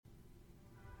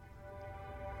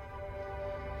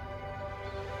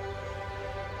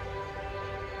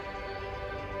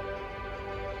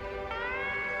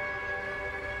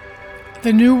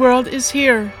The new world is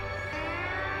here.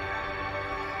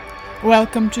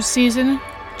 Welcome to Season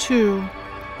 2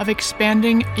 of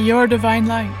Expanding Your Divine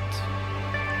Light.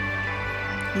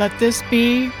 Let this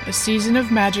be a season of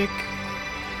magic,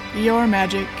 your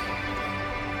magic.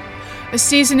 A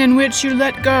season in which you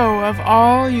let go of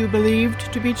all you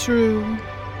believed to be true.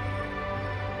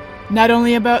 Not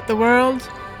only about the world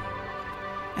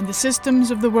and the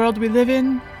systems of the world we live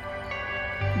in,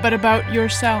 but about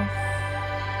yourself.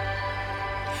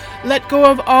 Let go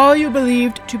of all you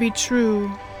believed to be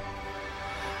true,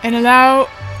 and allow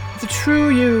the true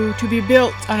you to be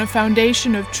built on a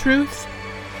foundation of truth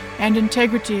and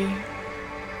integrity.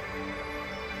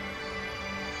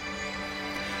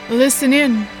 Listen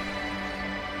in,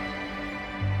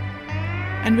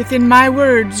 and within my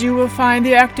words you will find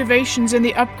the activations and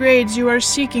the upgrades you are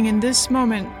seeking in this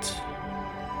moment.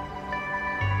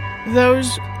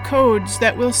 Those codes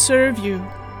that will serve you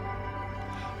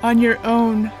on your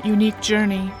own unique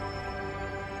journey.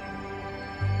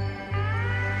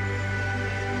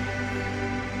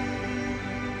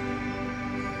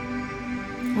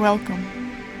 Welcome.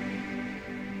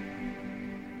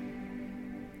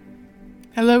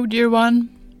 Hello, dear one.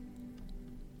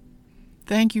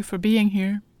 Thank you for being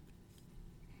here.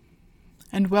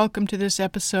 And welcome to this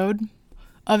episode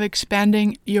of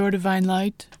Expanding Your Divine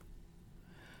Light.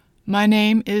 My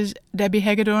name is Debbie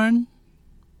Hagedorn,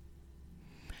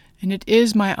 and it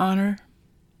is my honor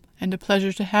and a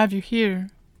pleasure to have you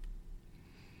here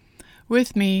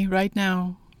with me right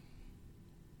now.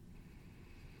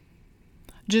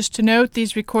 Just to note,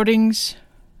 these recordings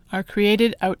are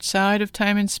created outside of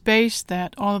time and space,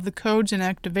 that all of the codes and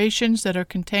activations that are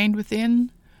contained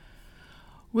within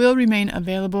will remain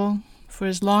available for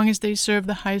as long as they serve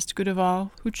the highest good of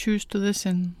all who choose to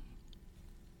listen.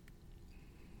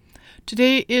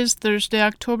 Today is Thursday,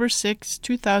 October 6,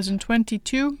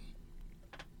 2022.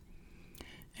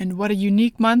 And what a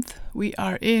unique month we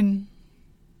are in.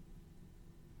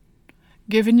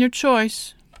 Given your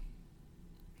choice,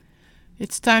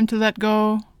 it's time to let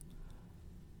go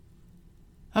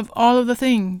of all of the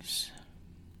things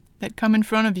that come in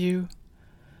front of you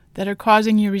that are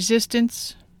causing you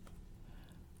resistance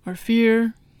or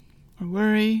fear or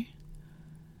worry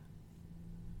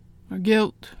or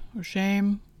guilt or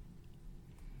shame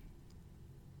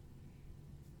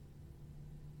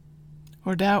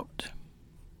or doubt.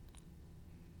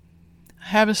 I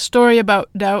have a story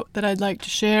about doubt that I'd like to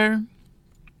share.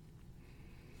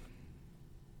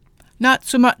 Not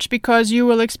so much because you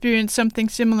will experience something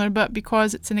similar, but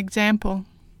because it's an example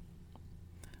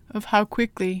of how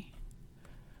quickly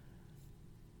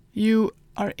you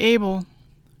are able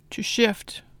to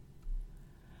shift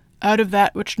out of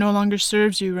that which no longer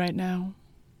serves you right now.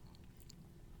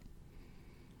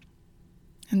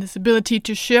 And this ability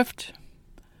to shift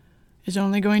is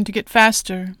only going to get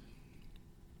faster.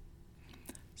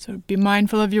 So be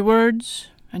mindful of your words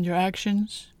and your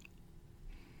actions.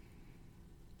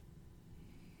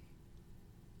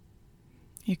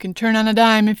 You can turn on a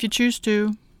dime if you choose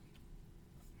to.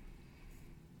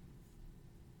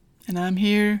 And I'm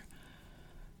here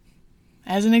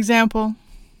as an example,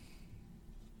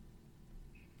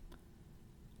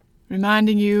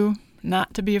 reminding you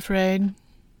not to be afraid,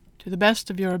 to the best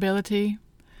of your ability,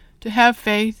 to have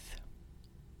faith.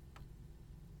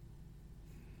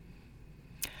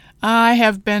 I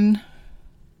have been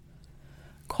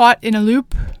caught in a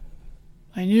loop.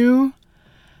 I knew,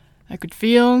 I could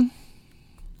feel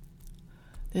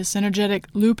this energetic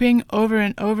looping over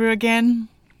and over again.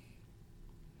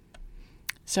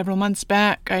 Several months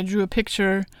back, I drew a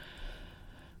picture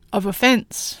of a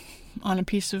fence on a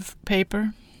piece of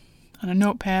paper, on a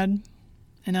notepad,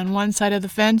 and on one side of the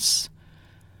fence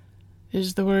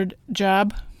is the word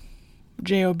job,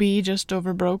 J-O-B, just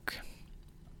over broke.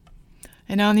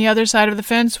 And on the other side of the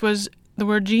fence was the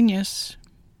word genius,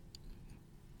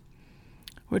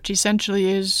 which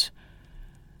essentially is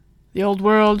the old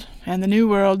world and the new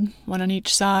world, one on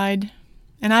each side.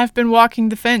 And I've been walking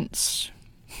the fence.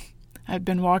 I've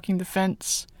been walking the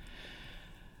fence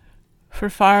for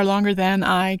far longer than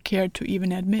I cared to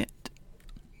even admit.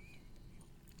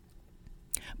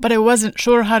 But I wasn't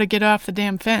sure how to get off the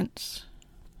damn fence,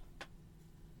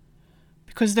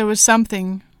 because there was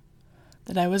something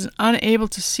that I was unable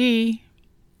to see.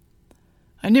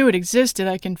 I knew it existed.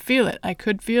 I can feel it. I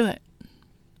could feel it.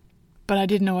 But I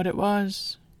didn't know what it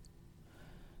was.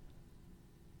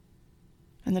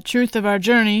 And the truth of our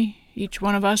journey, each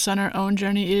one of us on our own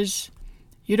journey, is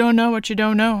you don't know what you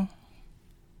don't know.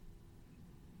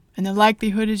 And the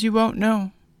likelihood is you won't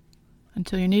know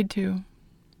until you need to,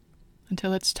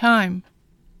 until it's time.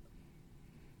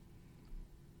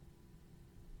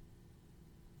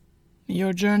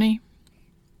 your journey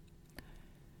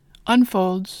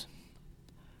unfolds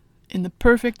in the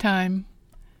perfect time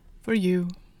for you.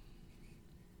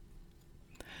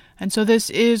 And so this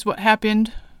is what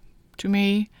happened to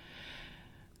me.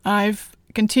 I've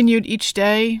continued each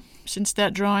day since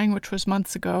that drawing, which was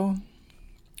months ago,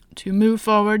 to move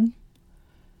forward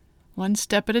one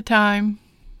step at a time,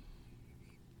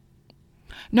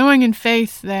 knowing in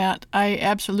faith that I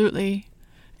absolutely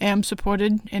am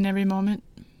supported in every moment.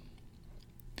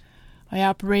 I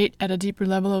operate at a deeper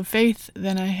level of faith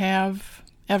than I have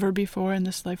ever before in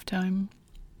this lifetime.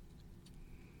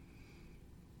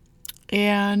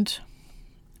 And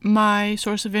my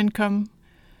source of income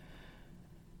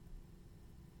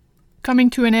coming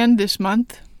to an end this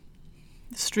month,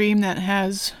 the stream that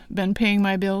has been paying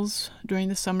my bills during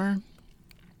the summer,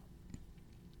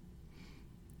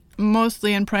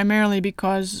 mostly and primarily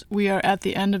because we are at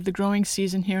the end of the growing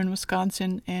season here in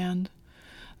Wisconsin, and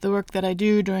the work that I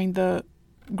do during the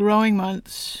growing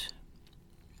months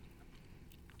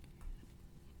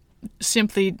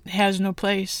simply has no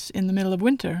place in the middle of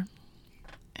winter.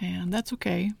 And that's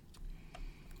okay.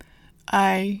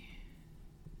 I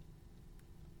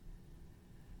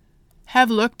have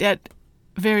looked at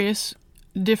various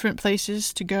different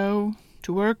places to go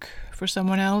to work for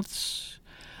someone else,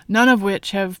 none of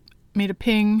which have made a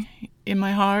ping in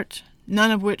my heart,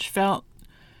 none of which felt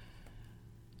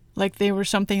like they were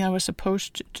something I was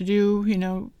supposed to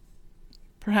do.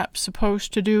 Perhaps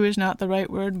supposed to do is not the right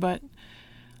word, but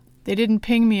they didn't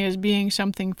ping me as being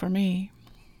something for me.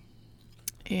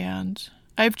 And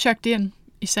I've checked in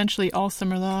essentially all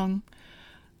summer long,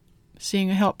 seeing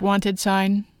a help wanted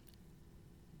sign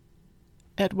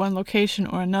at one location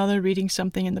or another, reading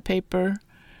something in the paper,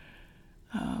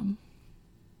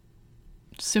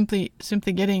 simply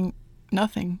getting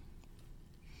nothing.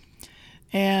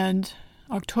 And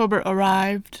October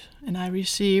arrived, and I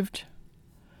received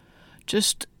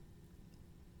just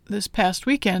this past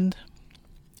weekend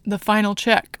the final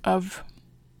check of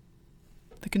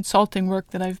the consulting work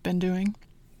that I've been doing.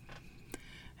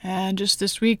 And just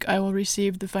this week I will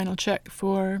receive the final check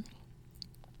for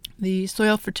the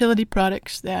soil fertility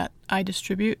products that I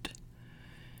distribute.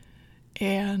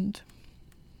 And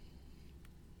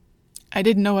I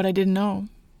didn't know what I didn't know.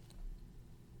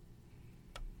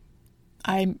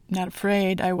 I'm not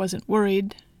afraid. I wasn't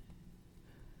worried.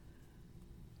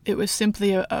 It was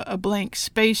simply a blank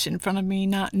space in front of me,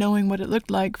 not knowing what it looked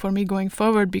like for me going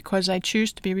forward, because I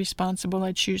choose to be responsible.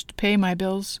 I choose to pay my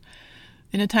bills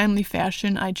in a timely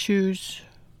fashion. I choose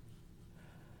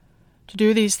to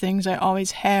do these things. I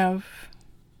always have.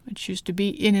 I choose to be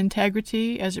in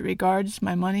integrity as it regards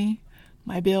my money,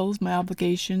 my bills, my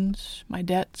obligations, my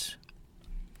debts.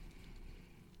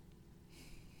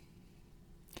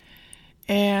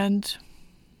 And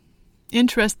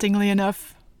interestingly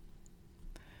enough,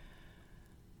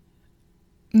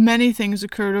 many things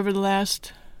occurred over the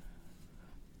last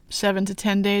 7 to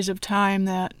 10 days of time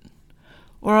that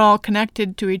were all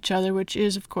connected to each other, which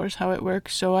is, of course, how it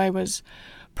works. So I was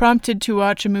prompted to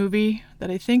watch a movie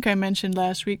that I think I mentioned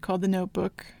last week called The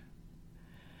Notebook,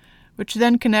 which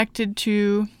then connected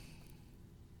to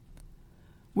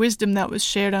wisdom that was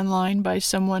shared online by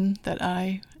someone that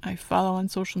I follow on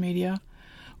social media,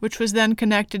 which was then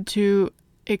connected to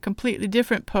a completely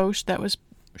different post that was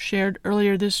shared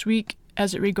earlier this week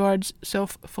as it regards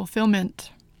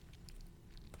self-fulfillment.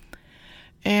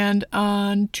 And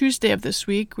on Tuesday of this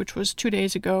week, which was 2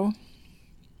 days ago,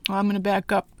 I'm going to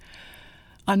back up.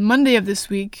 On Monday of this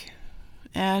week,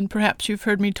 and perhaps you've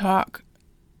heard me talk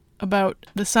about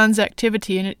the sun's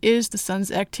activity, and it is the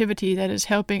sun's activity that is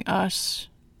helping us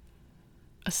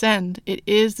ascend. It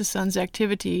is the sun's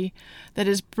activity that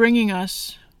is bringing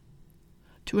us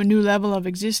to a new level of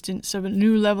existence, of a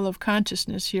new level of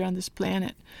consciousness here on this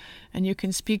planet. And you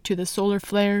can speak to the solar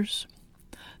flares,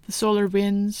 the solar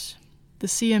winds, the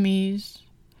CMEs,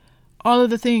 all of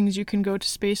the things. You can go to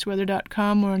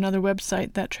spaceweather.com or another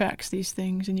website that tracks these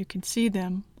things, and you can see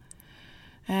them.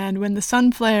 And when the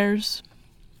sun flares,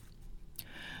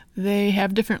 they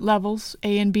have different levels.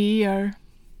 A and B are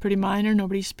pretty minor.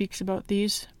 Nobody speaks about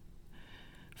these.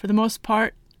 For the most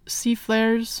part, C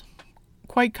flares,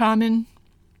 quite common.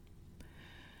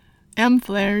 M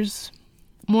flares,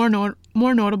 more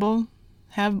notable,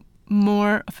 have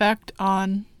more effect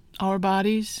on our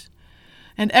bodies.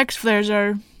 And X flares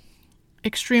are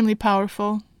extremely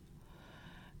powerful.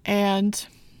 And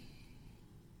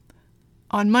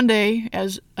on Monday,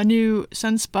 as a new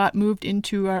sunspot moved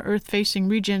into our Earth-facing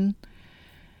region,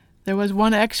 there was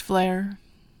one X flare.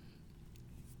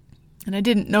 And I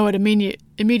didn't know it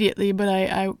immediately, but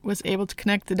I was able to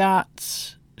connect the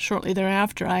dots shortly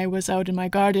thereafter, I was out in my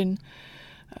garden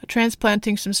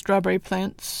transplanting some strawberry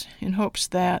plants in hopes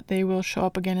that they will show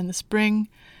up again in the spring.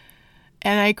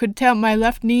 And I could tell my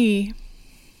left knee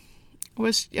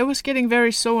was getting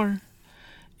very sore.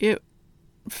 It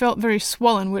felt very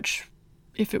swollen, which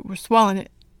if it were swollen,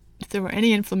 if there were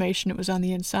any inflammation, it was on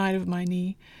the inside of my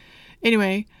knee.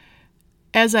 Anyway,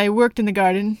 as I worked in the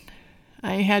garden,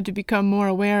 I had to become more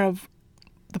aware of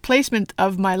the placement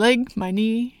of my leg, my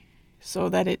knee, so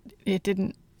that it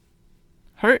didn't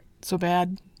hurt so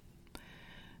bad.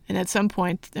 And at some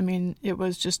point, it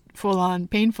was just full-on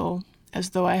painful,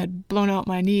 as though I had blown out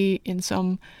my knee in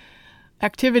some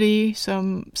activity,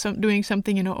 some doing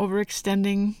something,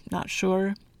 overextending, not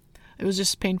sure. It was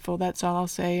just painful, that's all I'll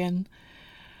say. And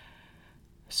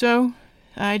so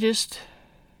I just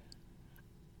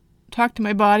talked to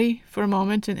my body for a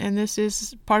moment, and this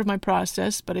is part of my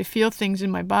process, but I feel things in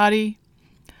my body,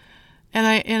 and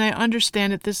I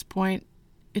understand at this point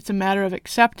it's a matter of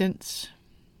acceptance.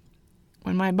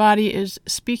 When my body is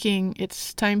speaking,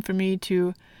 it's time for me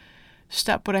to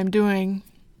stop what I'm doing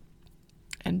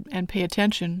and pay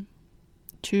attention,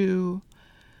 to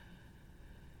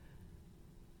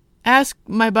ask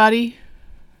my body,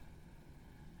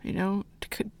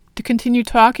 to continue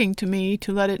talking to me,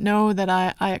 to let it know that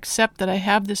I accept that I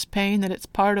have this pain, that it's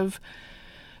part of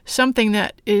something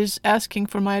that is asking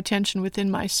for my attention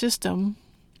within my system.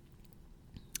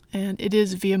 And it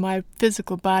is via my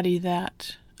physical body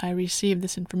that I receive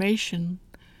this information.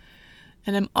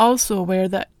 And I'm also aware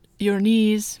that your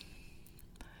knees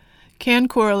can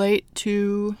correlate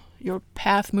to your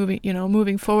path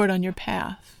moving forward on your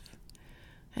path.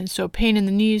 And so pain in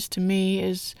the knees to me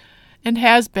is, and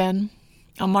has been,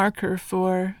 a marker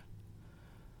for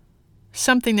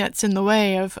something that's in the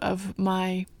way of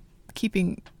my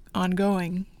keeping on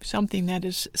going, something that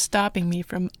is stopping me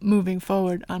from moving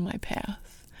forward on my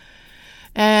path.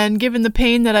 And given the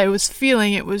pain that I was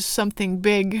feeling, it was something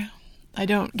big. I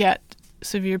don't get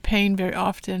severe pain very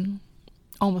often,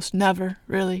 almost never,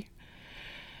 really.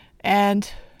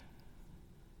 And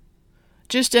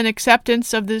just an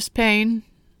acceptance of this pain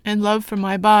and love for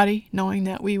my body, knowing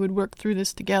that we would work through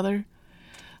this together.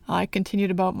 I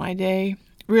continued about my day,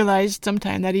 realized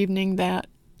sometime that evening that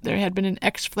there had been an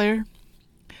X-flare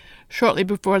shortly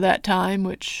before that time,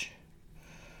 which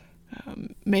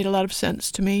made a lot of sense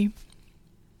to me.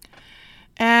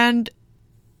 And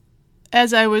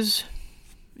as I was,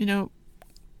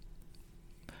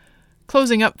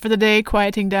 closing up for the day,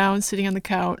 quieting down, sitting on the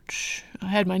couch, I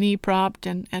had my knee propped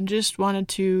and just wanted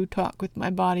to talk with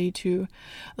my body to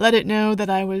let it know that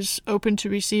I was open to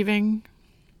receiving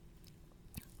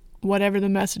whatever the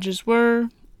messages were.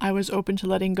 I was open to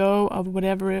letting go of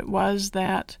whatever it was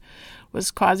that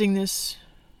was causing this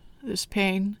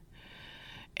pain,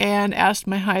 and asked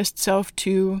my highest self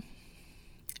to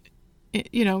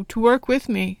work with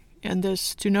me in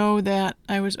this, to know that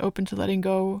I was open to letting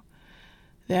go,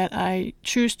 that I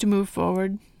choose to move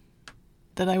forward,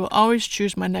 that I will always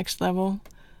choose my next level.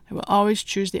 I will always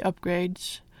choose the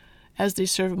upgrades as they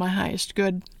serve my highest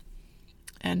good.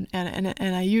 And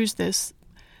I use this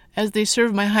as they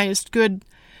serve my highest good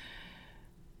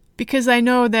because I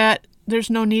know that there's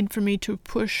no need for me to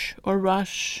push or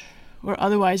rush or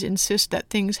otherwise insist that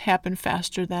things happen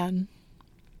faster than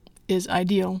is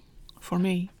ideal for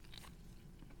me.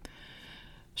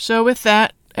 So with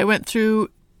that, I went through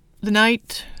the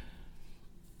night,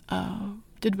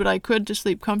 did what I could to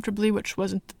sleep comfortably, which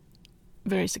wasn't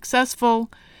very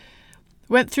successful.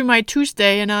 Went through my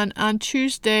Tuesday, and on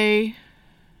Tuesday,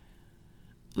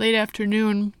 late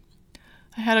afternoon,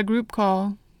 I had a group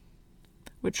call,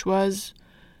 which was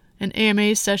an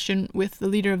AMA session with the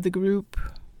leader of the group.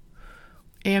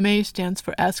 AMA stands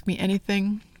for Ask Me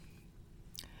Anything.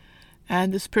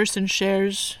 And this person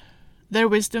shares their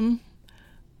wisdom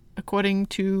according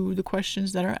to the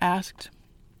questions that are asked.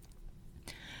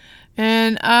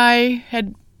 And I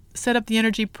had set up the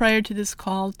energy prior to this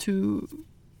call to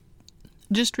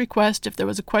just request if there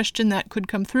was a question that could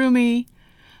come through me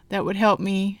that would help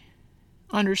me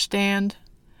understand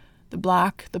the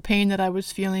block, the pain that I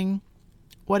was feeling,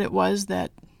 what it was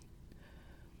that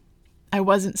I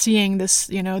wasn't seeing, this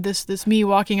me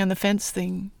walking on the fence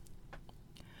thing,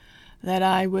 that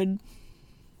I would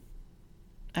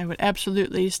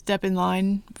absolutely step in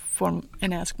line for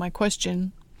and ask my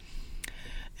question.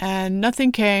 And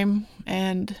nothing came,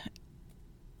 and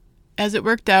as it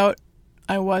worked out,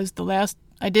 I was the last.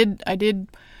 I did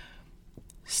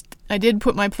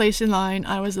put my place in line.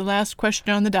 I was the last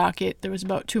question on the docket. There was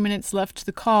about 2 minutes left to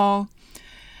the call,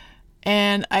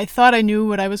 and I thought I knew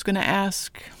what I was going to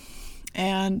ask,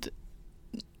 and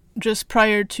just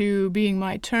prior to being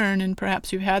my turn, and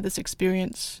perhaps you've had this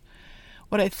experience,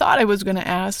 what I thought I was going to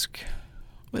ask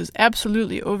was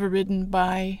absolutely overridden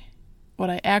by what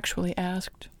I actually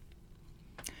asked.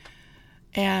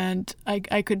 And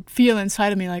I could feel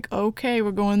inside of me like, okay,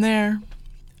 we're going there.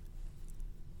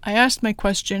 I asked my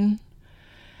question,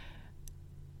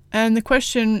 and the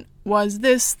question was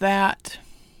this, that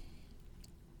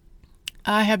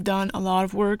I have done a lot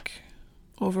of work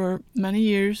over many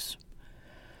years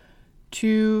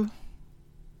to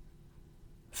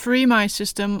free my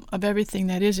system of everything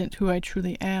that isn't who I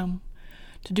truly am,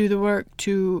 to do the work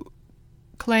to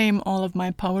claim all of my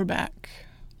power back,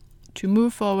 to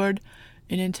move forward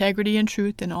in integrity and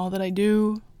truth in all that I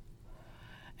do.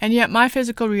 And yet my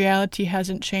physical reality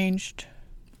hasn't changed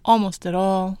almost at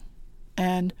all.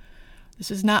 And this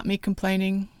is not me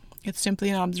complaining. It's simply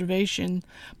an observation.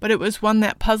 But it was one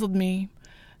that puzzled me.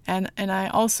 And I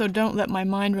also don't let my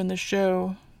mind run the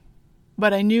show.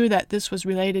 But I knew that this was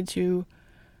related to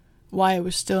why I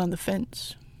was still on the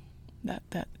fence.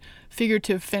 That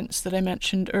figurative fence that I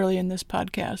mentioned early in this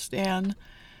podcast. And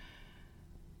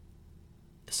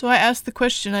so I asked the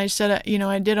question. I said,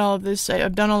 I did all of this.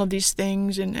 I've done all of these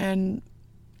things. And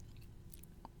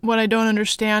what I don't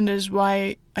understand is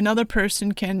why another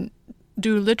person can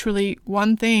do literally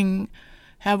one thing,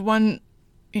 have one,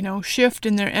 shift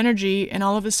in their energy, and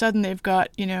all of a sudden they've got,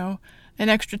 an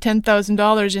extra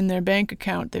 $10,000 in their bank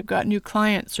account. They've got new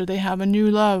clients, or they have a new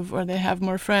love, or they have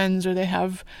more friends, or they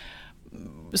have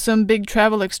some big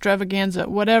travel extravaganza,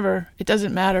 whatever. It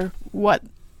doesn't matter what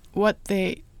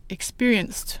they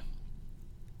experienced.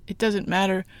 It doesn't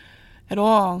matter at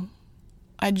all.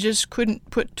 I just couldn't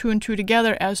put two and two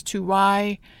together as to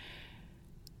why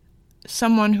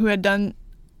someone who had done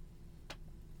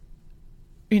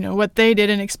what they did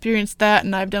and experienced that,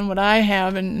 and I've done what I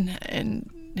have and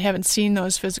haven't seen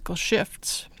those physical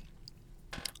shifts.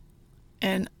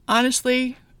 And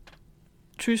honestly,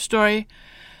 true story,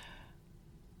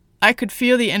 I could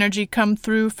feel the energy come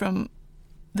through from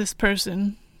this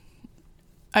person.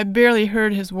 I barely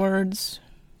heard his words.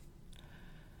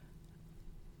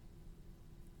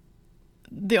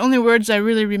 The only words I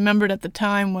really remembered at the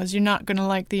time was, "You're not going to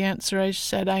like the answer." I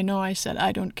said, "I know." I said,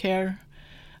 "I don't care.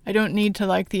 I don't need to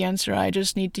like the answer. I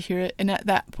just need to hear it." And at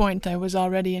that point, I was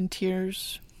already in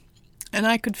tears. And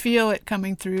I could feel it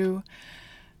coming through.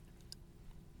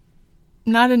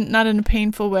 Not in a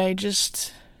painful way,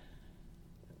 just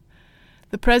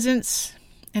the presence.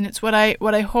 And it's what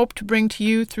I hope to bring to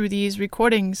you through these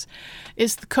recordings,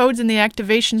 is the codes and the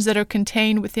activations that are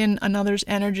contained within another's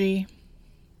energy.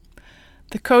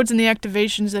 The codes and the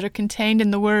activations that are contained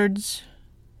in the words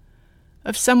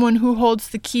of someone who holds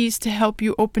the keys to help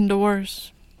you open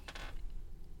doors.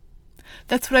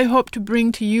 That's what I hope to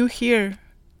bring to you here.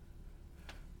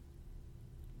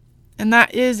 And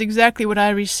that is exactly what I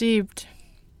received,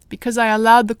 because I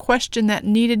allowed the question that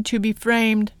needed to be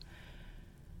framed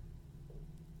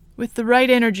with the right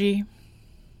energy.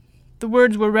 The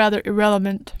words were rather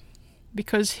irrelevant,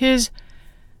 because his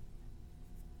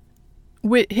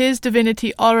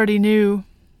divinity already knew,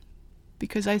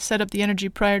 because I set up the energy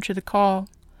prior to the call,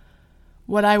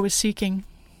 what I was seeking.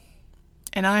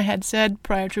 And I had said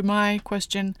prior to my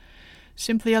question,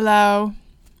 simply allow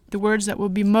the words that will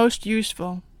be most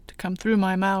useful to come through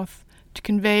my mouth to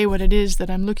convey what it is that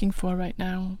I'm looking for right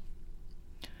now.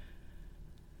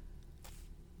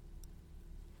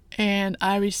 And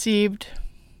I received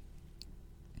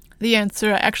the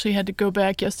answer. I actually had to go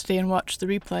back yesterday and watch the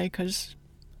replay because,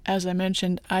 as I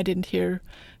mentioned, I didn't hear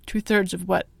 2/3 of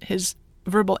what his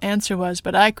verbal answer was,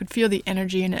 but I could feel the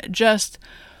energy, and it just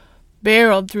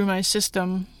barreled through my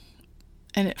system,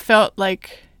 and it felt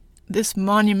like this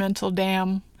monumental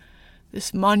dam,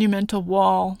 this monumental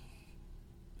wall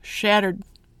shattered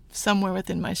somewhere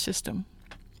within my system.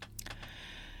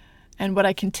 And what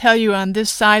I can tell you on this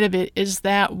side of it is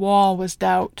that wall was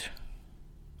doubt.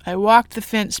 I walked the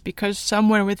fence because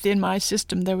somewhere within my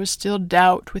system there was still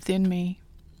doubt within me.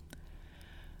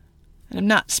 And I'm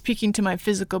not speaking to my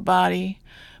physical body,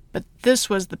 but this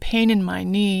was the pain in my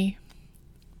knee.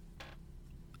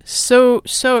 So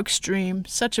extreme,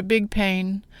 such a big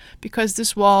pain, because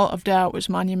this wall of doubt was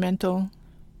monumental,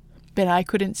 but I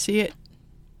couldn't see it.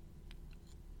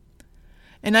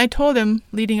 And I told him,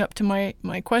 leading up to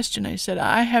my question, I said,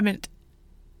 I haven't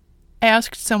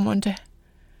asked someone to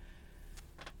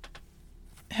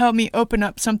help me open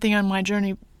up something on my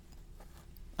journey,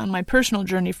 on my personal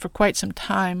journey, for quite some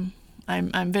time.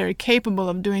 I'm very capable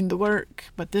of doing the work,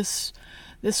 but this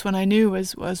one I knew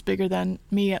was bigger than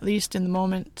me, at least in the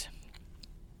moment.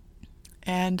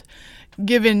 And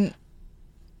given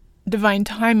divine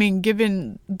timing,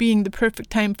 given being the perfect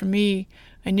time for me,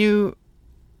 I knew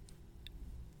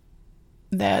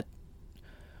that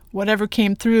whatever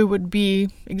came through would be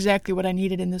exactly what I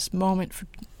needed in this moment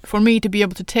for me to be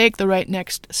able to take the right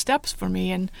next steps for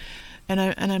me. And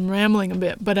I'm rambling a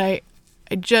bit, but I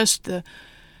just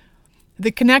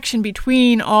the connection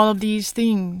between all of these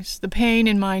things, the pain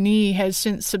in my knee has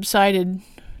since subsided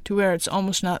to where it's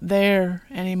almost not there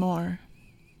anymore.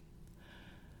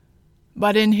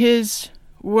 But in his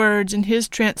words, in his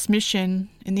transmission,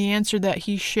 in the answer that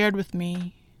he shared with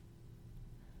me,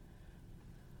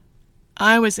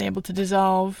 I was able to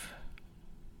dissolve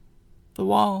the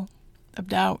wall of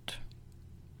doubt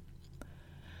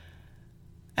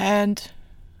and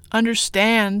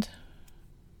understand,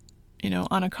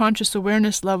 on a conscious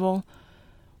awareness level,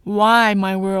 why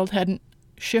my world hadn't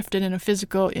shifted in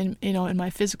my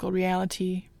physical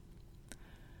reality,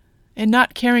 and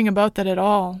not caring about that at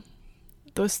all.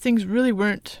 Those things really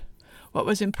weren't what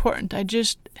was important. I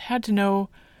just had to know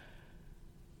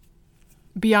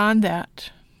beyond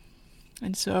that.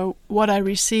 And so what I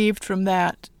received from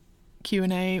that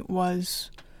Q&A was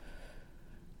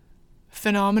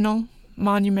phenomenal,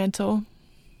 monumental,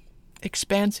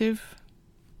 expansive,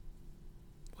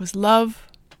 was love,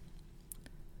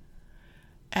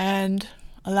 and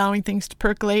allowing things to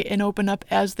percolate and open up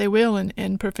as they will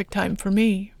in perfect time for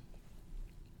me.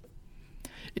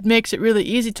 It makes it really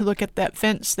easy to look at that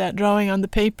fence, that drawing on the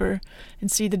paper, and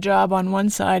see the job on one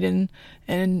side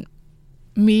and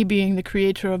me being the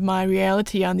creator of my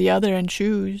reality on the other and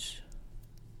choose.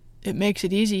 It makes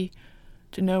it easy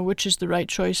to know which is the right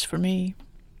choice for me.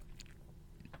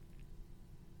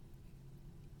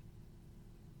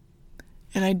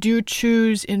 And I do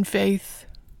choose in faith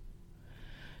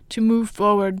to move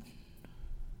forward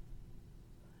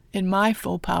in my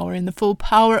full power, in the full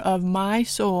power of my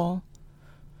soul,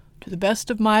 to the best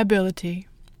of my ability,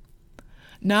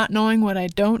 not knowing what I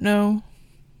don't know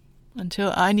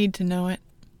until I need to know it,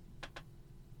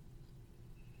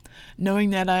 knowing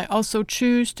that I also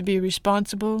choose to be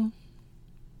responsible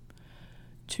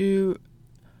to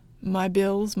my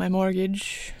bills, my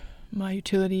mortgage, my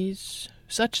utilities,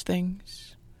 such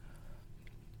things.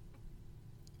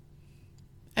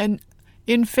 And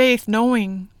in faith,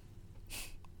 knowing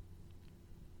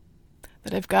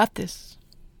that I've got this.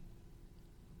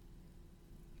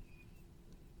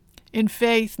 In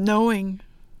faith, knowing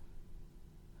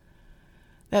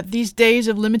that these days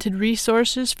of limited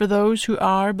resources for those who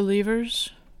are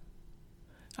believers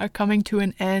are coming to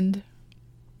an end.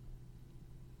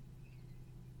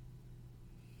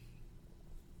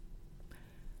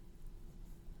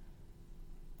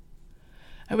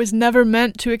 I was never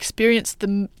meant to experience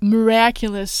the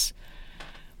miraculous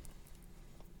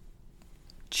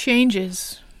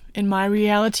changes in my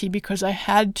reality because I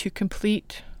had to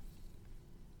complete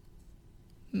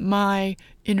my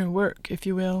inner work, if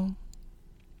you will.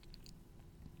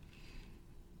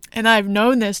 And I've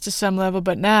known this to some level,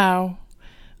 but now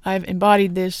I've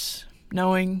embodied this,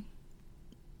 knowing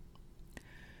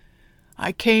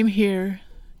I came here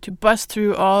to bust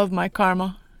through all of my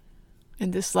karma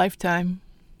in this lifetime,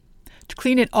 to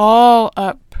clean it all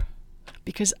up,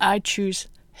 because I choose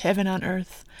heaven on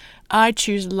earth. I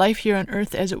choose life here on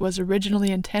earth as it was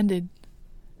originally intended.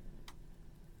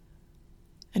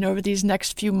 And over these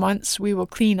next few months, we will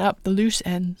clean up the loose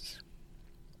ends.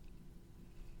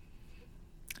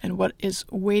 And what is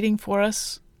waiting for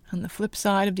us on the flip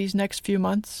side of these next few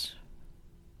months,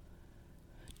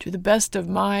 to the best of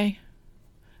my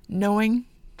knowing,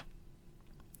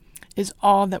 is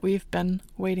all that we've been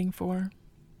waiting for.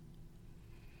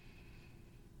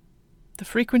 The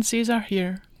frequencies are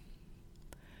here.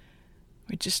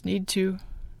 We just need to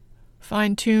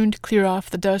fine-tune to clear off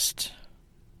the dust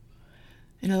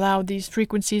and allow these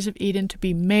frequencies of Eden to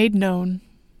be made known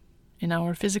in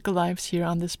our physical lives here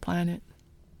on this planet.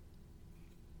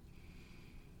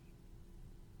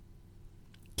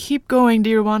 Keep going,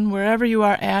 dear one, wherever you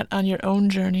are at on your own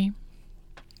journey.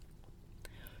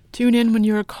 Tune in when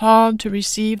you are called to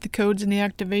receive the codes and the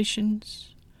activations,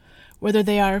 whether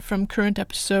they are from current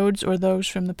episodes or those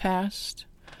from the past.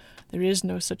 There is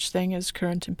no such thing as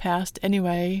current and past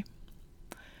anyway.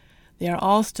 They are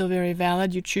all still very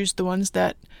valid. You choose the ones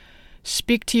that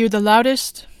speak to you the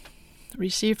loudest,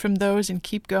 receive from those, and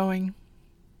keep going.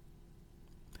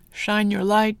 Shine your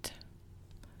light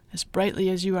as brightly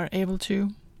as you are able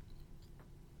to.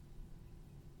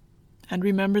 And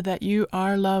remember that you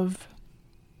are love.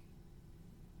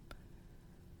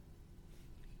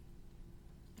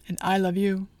 And I love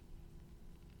you.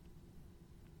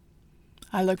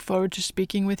 I look forward to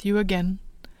speaking with you again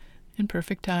in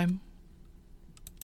perfect time.